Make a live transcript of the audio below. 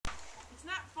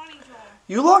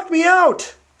You locked me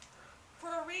out! For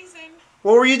a reason.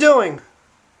 What were you doing?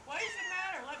 Why does it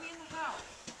matter? Let me in the house.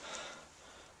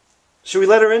 Should we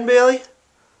let her in, Bailey?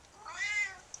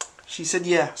 She said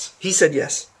yes. He said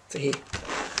yes. It's a he.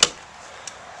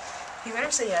 You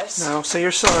better say yes. Now say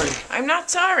you're sorry. I'm not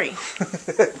sorry.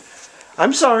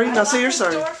 I'm sorry. Now say you're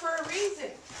sorry. I locked the door for a reason.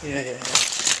 Yeah.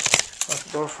 Lock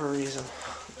the door for a reason.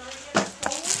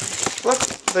 Look,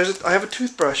 I have a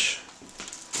toothbrush.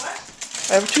 What?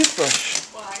 I have a toothbrush.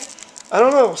 Why? I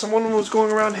don't know. Someone was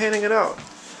going around handing it out.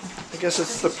 I guess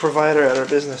it's the provider at our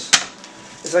business.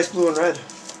 It's nice blue and red.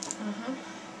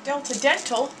 Delta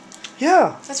Dental?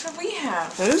 Yeah. That's what we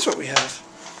have. That is what we have.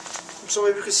 So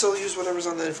maybe we could still use whatever's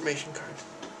on the information card.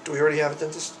 Do we already have a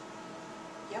dentist?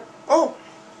 Yep. Oh,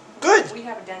 good. We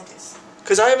have a dentist.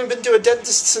 Because I haven't been to a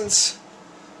dentist since...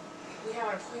 We have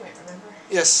an appointment, remember?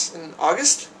 Yes, in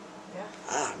August? Yeah.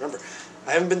 Ah, remember.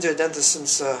 I haven't been to a dentist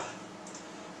since, Long.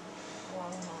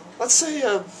 let's say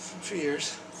a few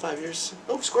years. 5 years.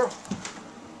 Oh, squirrel.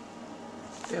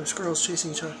 Damn, squirrels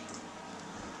chasing each other.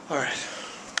 Alright.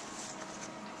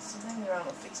 Something wrong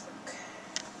with Facebook.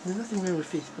 There's nothing wrong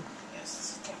with Facebook.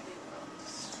 Yes, can't believe it.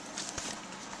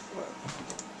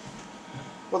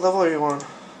 What level are you on?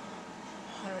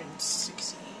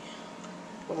 160.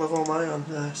 What level am I on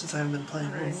since I haven't been playing?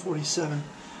 147.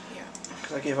 Yeah.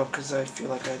 Because I gave up because I feel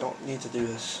like I don't need to do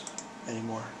this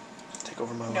anymore. Take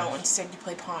over my life. No, instead you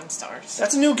play Pawn Stars.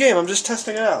 That's a new game. I'm just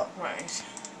testing it out. Right.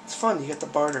 It's fun. You get the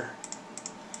barter.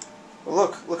 But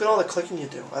look at all the clicking you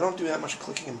do. I don't do that much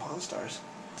clicking in Pawn Stars.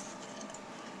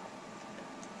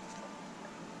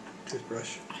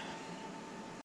 Toothbrush.